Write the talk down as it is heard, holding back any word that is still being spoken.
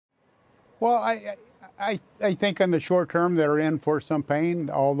Well, I think in the short term they're in for some pain,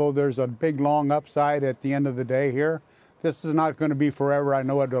 although there's a big long upside at the end of the day here. This is not going to be forever. I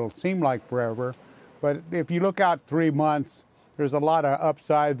know it'll seem like forever, but if you look out 3 months, there's a lot of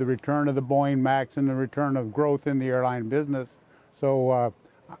upside, the return of the Boeing MAX and the return of growth in the airline business. So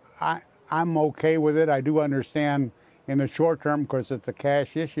I'm okay with it. I do understand in the short term, because it's a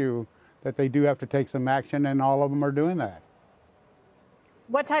cash issue, that they do have to take some action, and all of them are doing that.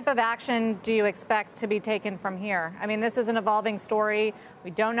 What type of action do you expect to be taken from here? I mean, this is an evolving story.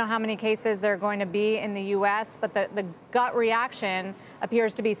 We don't know how many cases there are going to be in the U.S., but the gut reaction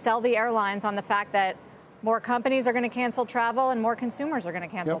appears to be sell the airlines on the fact that more companies are going to cancel travel and more consumers are going to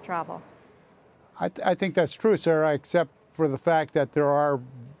cancel travel. I think that's true, Sarah, except for the fact that there are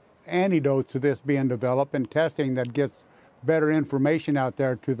antidotes to this being developed and testing that gets better information out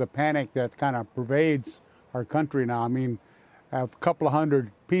there to the panic that kind of pervades our country now. I mean, a couple of hundred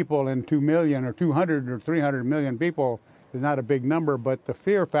people in 2 million or 200 or 300 million people is not a big number, but the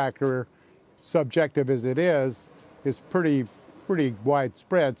fear factor, subjective as it is pretty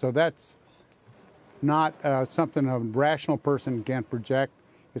widespread. So that's not something a rational person can project.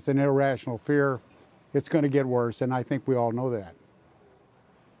 It's an irrational fear. It's going to get worse, and I think we all know that.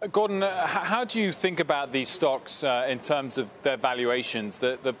 Gordon, how do you think about these stocks in terms of their valuations?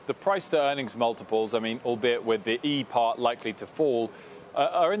 The price to earnings multiples, I mean, albeit with the E part likely to fall,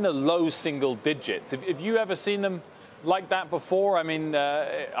 are in the low single digits. Have you ever seen them like that before? I mean,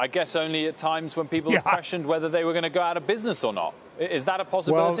 I guess only at times when people have questioned whether they were going to go out of business or not. Is that a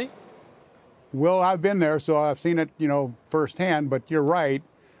possibility? Well, I've been there, so I've seen it, firsthand, but you're right.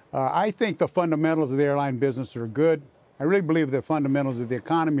 I think the fundamentals of the airline business are good. I really believe the fundamentals of the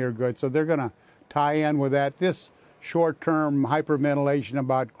economy are good, so they're going to tie in with that. This short-term hyperventilation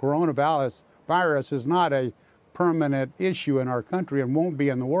about coronavirus is not a permanent issue in our country and won't be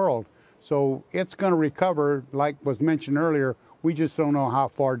in the world. So it's going to recover, like was mentioned earlier. We just don't know how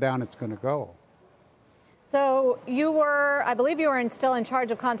far down it's going to go. So I believe you were still in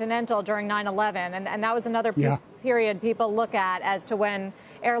charge of Continental during 9/11, and that was another period people look at as to when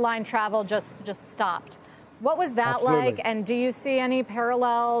airline travel just stopped. What was that like, and do you see any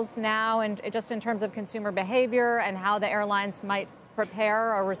parallels now, and just in terms of consumer behavior and how the airlines might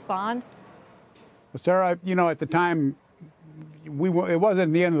prepare or respond? Well, Sarah, at the time, it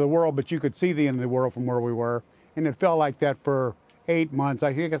wasn't the end of the world, but you could see the end of the world from where we were, and it felt like that for 8 months.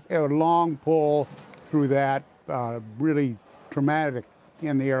 I think it's a long pull through that, really traumatic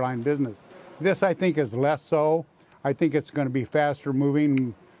in the airline business. This, I think, is less so. I think it's going to be faster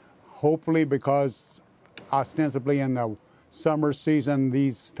moving, hopefully, because ostensibly in the summer season,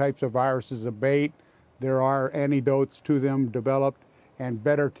 these types of viruses abate. There are antidotes to them developed and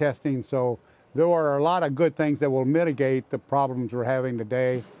better testing. So there are a lot of good things that will mitigate the problems we're having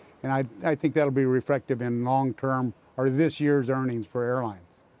today. And I think that'll be reflective in long-term or this year's earnings for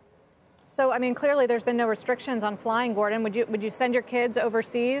airlines. So, I mean, clearly there's been no restrictions on flying, Gordon. Would you send your kids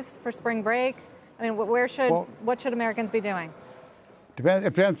overseas for spring break? I mean, what should Americans be doing? It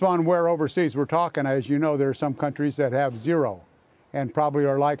depends on where overseas we're talking. As you know, there are some countries that have zero and probably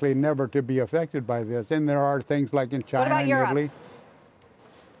are likely never to be affected by this. And there are things like in China and Italy.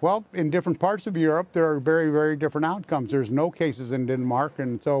 Well, in different parts of Europe, there are very, very different outcomes. There's no cases in Denmark.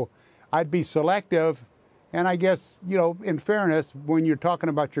 And so I'd be selective. And I guess, in fairness, when you're talking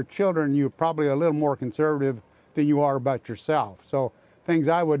about your children, you're probably a little more conservative than you are about yourself. So things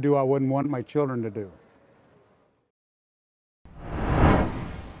I would do, I wouldn't want my children to do.